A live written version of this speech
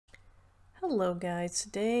Hello guys,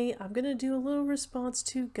 today I'm gonna do a little response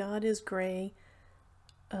to God is Gray,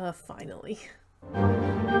 finally.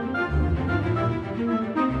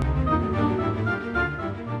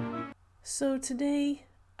 So today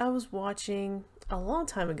I was watching, a long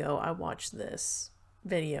time ago I watched this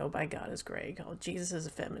video by God is Gray called Jesus is a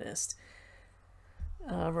Feminist.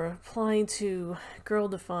 Replying to Girl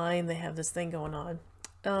Define, they have this thing going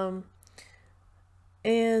on.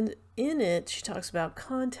 And in it, she talks about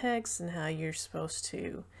context and how you're supposed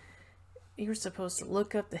to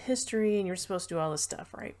look up the history and you're supposed to do all this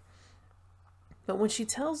stuff, right? But when she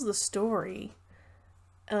tells the story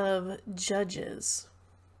of Judges,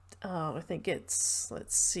 I think it's,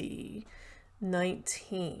 let's see,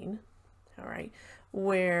 19, all right,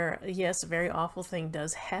 where, yes, a very awful thing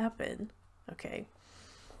does happen, okay?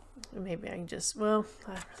 Maybe I can just, well,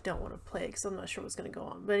 I don't want to play it because I'm not sure what's going to go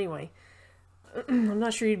on. But anyway, I'm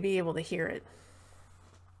not sure you'd be able to hear it.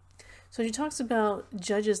 So she talks about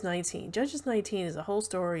Judges 19. Judges 19 is a whole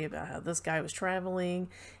story about how this guy was traveling.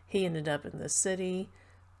 He ended up in this city.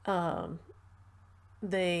 They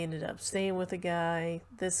ended up staying with a guy.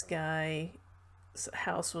 This guy's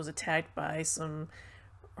house was attacked by some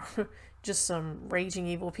just some raging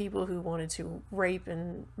evil people who wanted to rape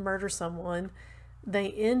and murder someone.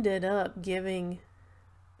 They ended up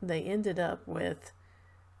with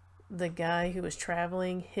the guy who was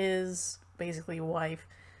traveling, his basically wife,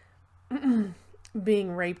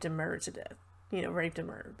 being raped and murdered to death. You know, raped and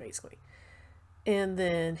murdered, basically. And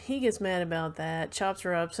then he gets mad about that, chops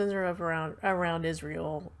her up, sends her up around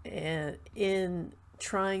Israel, and in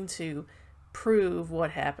trying to prove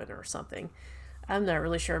what happened or something. I'm not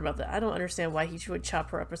really sure about that. I don't understand why he would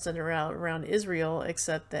chop her up and send her out around Israel,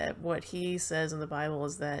 except that what he says in the Bible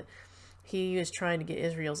is that he is trying to get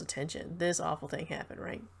Israel's attention. This awful thing happened,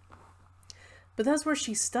 right? But that's where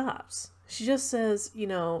she stops. She just says, you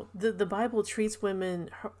know, the Bible treats women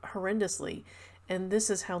horrendously, and this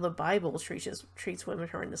is how the Bible treats women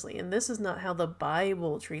horrendously, and this is not how the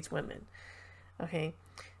Bible treats women. Okay?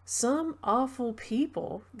 Some awful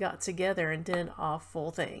people got together and did an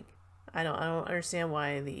awful thing. I don't understand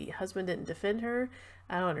why the husband didn't defend her.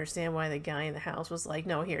 I don't understand why the guy in the house was like,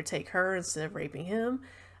 no, here, take her instead of raping him.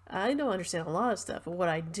 I don't understand a lot of stuff, but what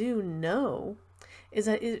I do know is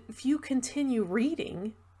that if you continue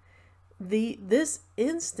reading, this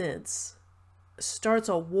instance starts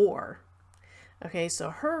a war. Okay, so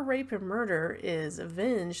her rape and murder is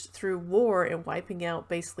avenged through war and wiping out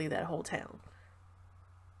basically that whole town.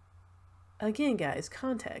 Again, guys,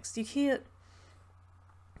 context. You're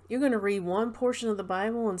going to read one portion of the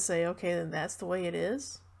Bible and say, okay, then that's the way it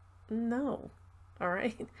is? No. All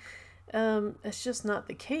right? It's just not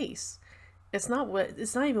the case. It's not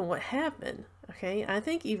even what happened. Okay, I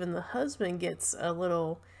think even the husband gets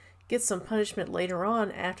some punishment later on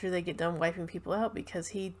after they get done wiping people out because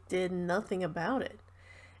he did nothing about it.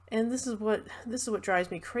 And this is what drives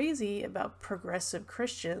me crazy about progressive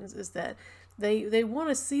Christians, is that they want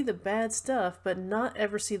to see the bad stuff but not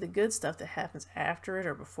ever see the good stuff that happens after it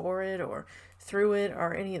or before it or through it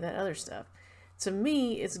or any of that other stuff. To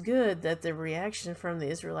me, it's good that the reaction from the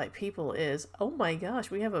Israelite people is, oh my gosh,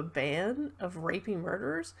 we have a ban of raping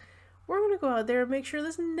murderers. We're going to go out there and make sure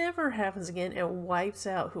this never happens again and wipes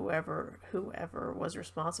out whoever was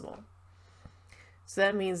responsible. So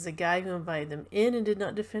that means the guy who invited them in and did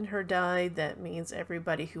not defend her died. That means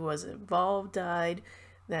everybody who was involved died.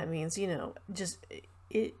 That means, you know,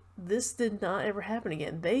 this did not ever happen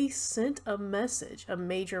again. They sent a message, a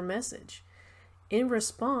major message, in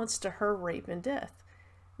response to her rape and death.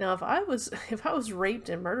 Now, if I was raped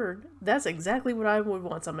and murdered, that's exactly what I would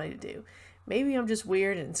want somebody to do. Maybe I'm just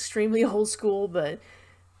weird and extremely old school, but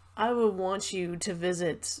I would want you to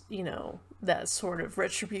visit, you know, that sort of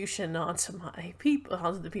retribution onto my people,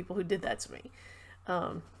 onto the people who did that to me.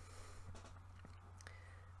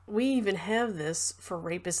 We even have this for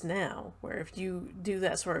rapists now, where if you do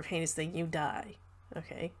that sort of heinous thing, you die.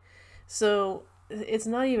 Okay? So it's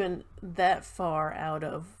not even that far out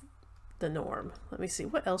of the norm. Let me see.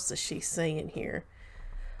 What else does she say in here?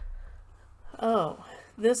 Oh,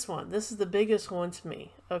 this one. This is the biggest one to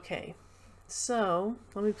me. Okay. So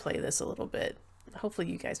let me play this a little bit.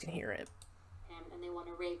 Hopefully you guys can hear it. And they want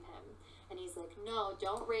to rape him. And he's like, no,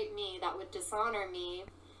 don't rape me. That would dishonor me.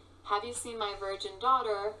 Have you seen my virgin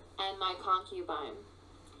daughter and my concubine?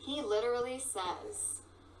 He literally says,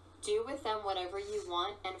 do with them whatever you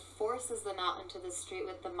want, and forces them out into the street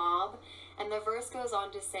with the mob. And the verse goes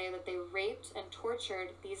on to say that they raped and tortured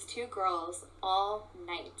these two girls all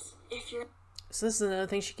night. So this is another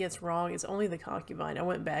thing she gets wrong. It's only the concubine. I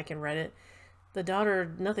went back and read it. The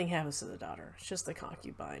daughter, nothing happens to the daughter. It's just the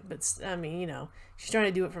concubine. But, I mean, she's trying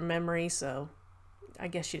to do it from memory, so I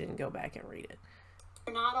guess she didn't go back and read it.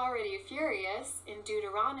 You're not already furious in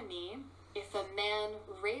Deuteronomy if a man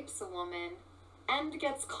rapes a woman and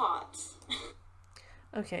gets caught.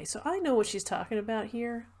 Okay, so I know what she's talking about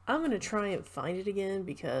here. I'm going to try and find it again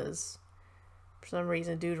because for some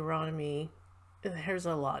reason Deuteronomy, there's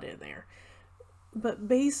a lot in there. But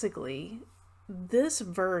basically, this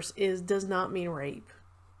verse does not mean rape.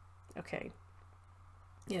 Okay.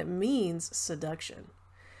 It means seduction.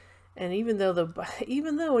 And even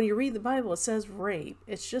though when you read the Bible it says rape,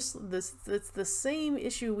 it's the same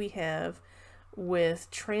issue we have with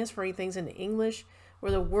transferring things into English,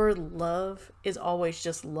 where the word love is always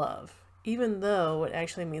just love, even though it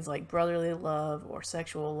actually means like brotherly love or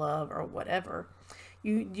sexual love or whatever.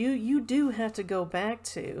 You do have to go back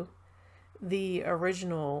to the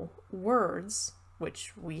original words,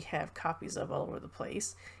 which we have copies of all over the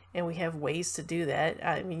place, and we have ways to do that.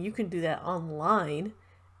 I mean, you can do that online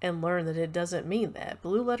and learn that it doesn't mean that.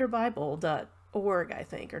 blueletterbible.org, I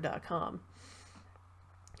think, or .com.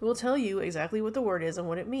 It will tell you exactly what the word is and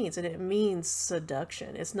what it means, and it means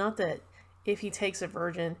seduction. It's not that if he takes a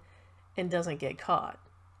virgin and doesn't get caught.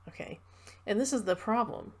 Okay. And this is the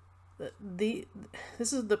problem. This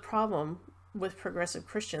is the problem with progressive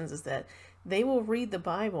Christians, is that they will read the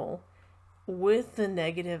Bible with the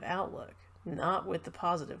negative outlook, not with the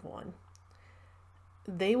positive one.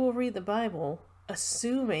 They will read the Bible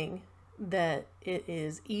assuming that it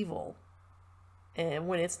is evil, and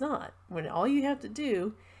when it's not, when all you have to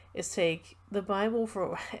do is take the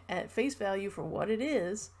Bible at face value for what it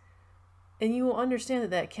is, and you will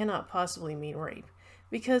understand that cannot possibly mean rape.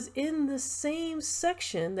 Because in the same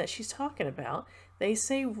section that she's talking about, they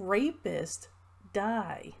say rapists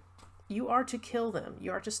die. You are to kill them.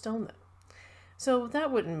 You are to stone them. So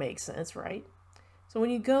that wouldn't make sense, right? So when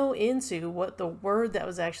you go into what the word that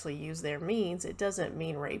was actually used there means, it doesn't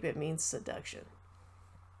mean rape, it means seduction.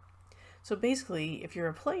 So basically, if you're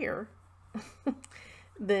a player,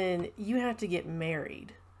 then you have to get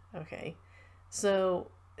married, okay?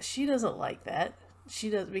 So she doesn't like that. She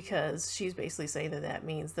does, because she's basically saying that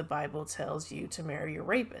means the Bible tells you to marry your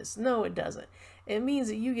rapist. No, it doesn't. It means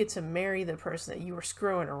that you get to marry the person that you were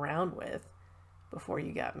screwing around with before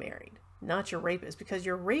you got married, not your rapist, because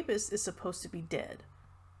your rapist is supposed to be dead.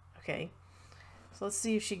 Okay? So let's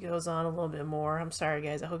see if she goes on a little bit more. I'm sorry,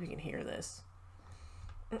 guys. I hope you can hear this.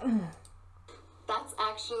 That's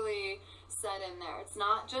actually said in there. It's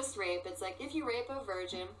not just rape. It's like if you rape a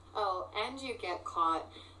virgin, and you get caught,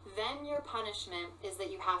 then your punishment is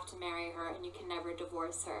that you have to marry her and you can never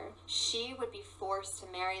divorce her. She would be forced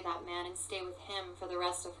to marry that man and stay with him for the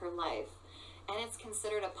rest of her life. And it's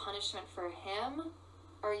considered a punishment for him?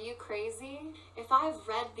 Are you crazy? If I've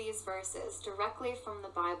read these verses directly from the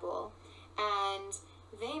Bible and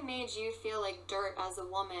they made you feel like dirt as a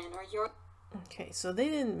woman, or you're... Okay, so they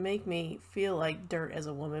didn't make me feel like dirt as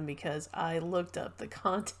a woman because I looked up the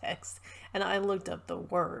context and I looked up the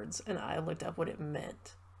words and I looked up what it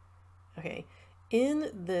meant. Okay,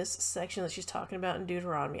 in this section that she's talking about in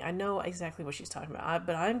Deuteronomy, I know exactly what she's talking about,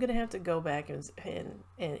 but I'm going to have to go back and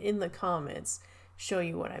in the comments show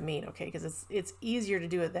you what I mean, okay? Because it's easier to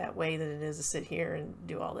do it that way than it is to sit here and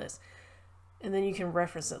do all this. And then you can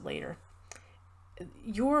reference it later.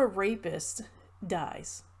 Your rapist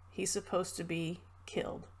dies. He's supposed to be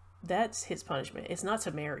killed. That's his punishment. It's not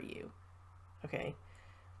to marry you, okay?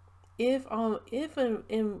 If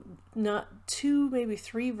in not 2, maybe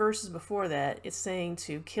 3 verses before that, it's saying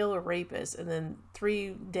to kill a rapist, and then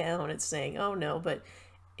 3 down, it's saying, oh no, but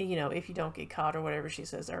if you don't get caught, or whatever she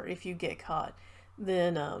says, or if you get caught,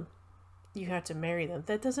 then you have to marry them.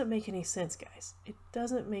 That doesn't make any sense, guys. It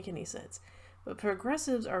doesn't make any sense. But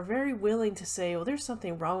progressives are very willing to say, well, there's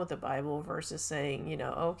something wrong with the Bible, versus saying,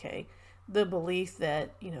 okay, the belief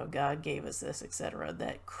that, God gave us this, etc.,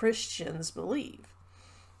 that Christians believe.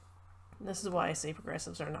 And this is why I say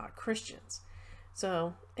progressives are not Christians.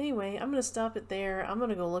 So anyway, I'm going to stop it there. I'm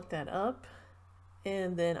going to go look that up,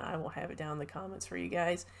 and then I will have it down in the comments for you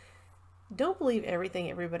guys. Don't believe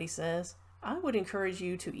everything everybody says. I would encourage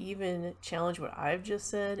you to even challenge what I've just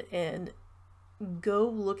said and go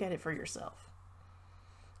look at it for yourself.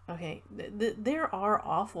 Okay, there are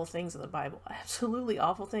awful things in the Bible, absolutely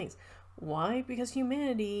awful things. Why? Because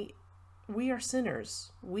humanity, we are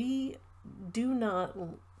sinners. We do not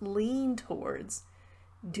lean towards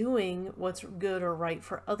doing what's good or right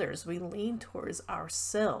for others. We lean towards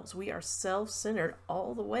ourselves. We are self-centered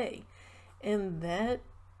all the way. And that's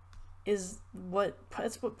what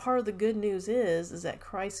part of the good news is that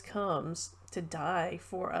Christ comes to die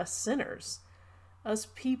for us sinners. us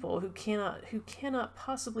people who cannot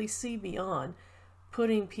possibly see beyond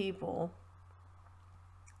putting people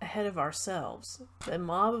ahead of ourselves. The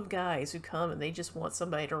mob of guys who come and they just want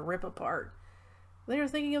somebody to rip apart. They are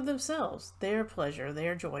thinking of themselves, their pleasure,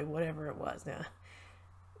 their joy, whatever it was. Now,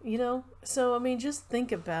 you know, so I mean, just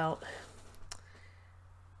think about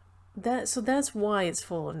that. So that's why it's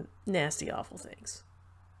full of nasty, awful things.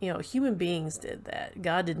 You know, human beings did that.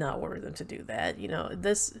 God did not order them to do that. You know,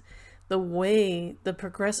 the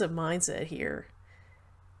progressive mindset here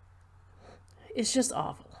is just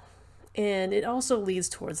awful. And it also leads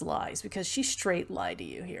towards lies, because she straight lied to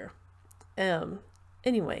you here.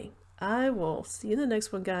 Anyway, I will see you in the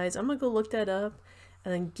next one, guys. I'm going to go look that up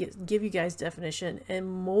and then give you guys definition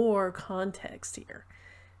and more context here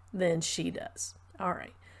than she does. All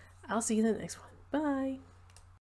right. I'll see you in the next one. Bye.